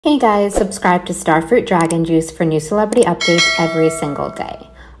Hey guys, subscribe to Starfruit Dragon Juice for new celebrity updates every single day.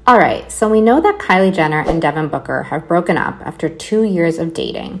 Alright, so we know that Kylie Jenner and Devin Booker have broken up after 2 years of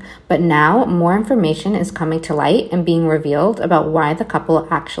dating, but now more information is coming to light and being revealed about why the couple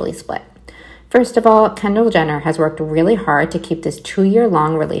actually split. First of all, Kendall Jenner has worked really hard to keep this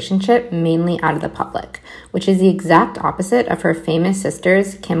 2-year-long relationship mainly out of the public, which is the exact opposite of her famous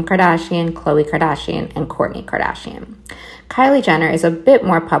sisters Kim Kardashian, Khloe Kardashian, and Kourtney Kardashian. Kylie Jenner is a bit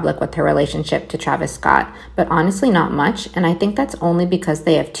more public with her relationship to Travis Scott, but honestly not much, and I think that's only because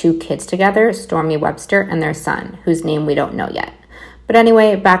they have 2 kids together, Stormi Webster and their son, whose name we don't know yet. But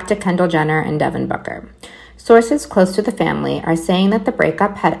anyway, back to Kendall Jenner and Devin Booker. Sources close to the family are saying that the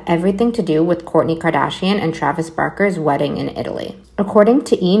breakup had everything to do with Kourtney Kardashian and Travis Barker's wedding in Italy. According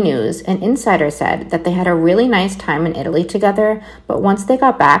to E! News, an insider said that they had a really nice time in Italy together, but once they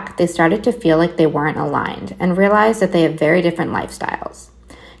got back, they started to feel like they weren't aligned and realized that they have very different lifestyles.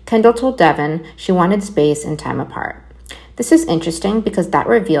 Kendall told Devin she wanted space and time apart. This is interesting because that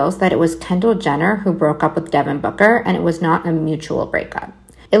reveals that it was Kendall Jenner who broke up with Devin Booker and it was not a mutual breakup.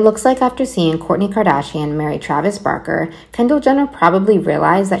 It looks like after seeing Kourtney Kardashian marry Travis Barker, Kendall Jenner probably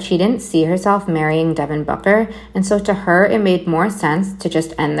realized that she didn't see herself marrying Devin Booker, and so to her it made more sense to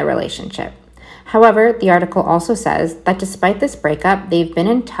just end the relationship. However, the article also says that despite this breakup, they've been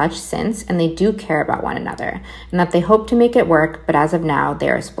in touch since and they do care about one another, and that they hope to make it work, but as of now, they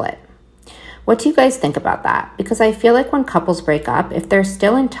are split. What do you guys think about that? Because I feel like when couples break up, if they're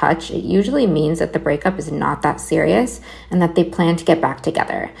still in touch, it usually means that the breakup is not that serious and that they plan to get back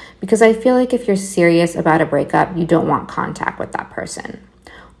together. Because I feel like if you're serious about a breakup, you don't want contact with that person.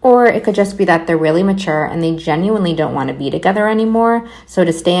 Or it could just be that they're really mature and they genuinely don't want to be together anymore, so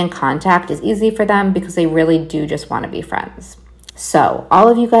to stay in contact is easy for them because they really do just want to be friends. So, all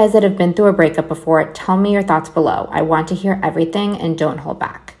of you guys that have been through a breakup before, tell me your thoughts below. I want to hear everything and don't hold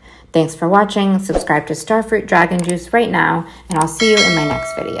back. Thanks for watching. Subscribe to Starfruit Dragon Juice right now, and I'll see you in my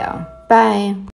next video. Bye!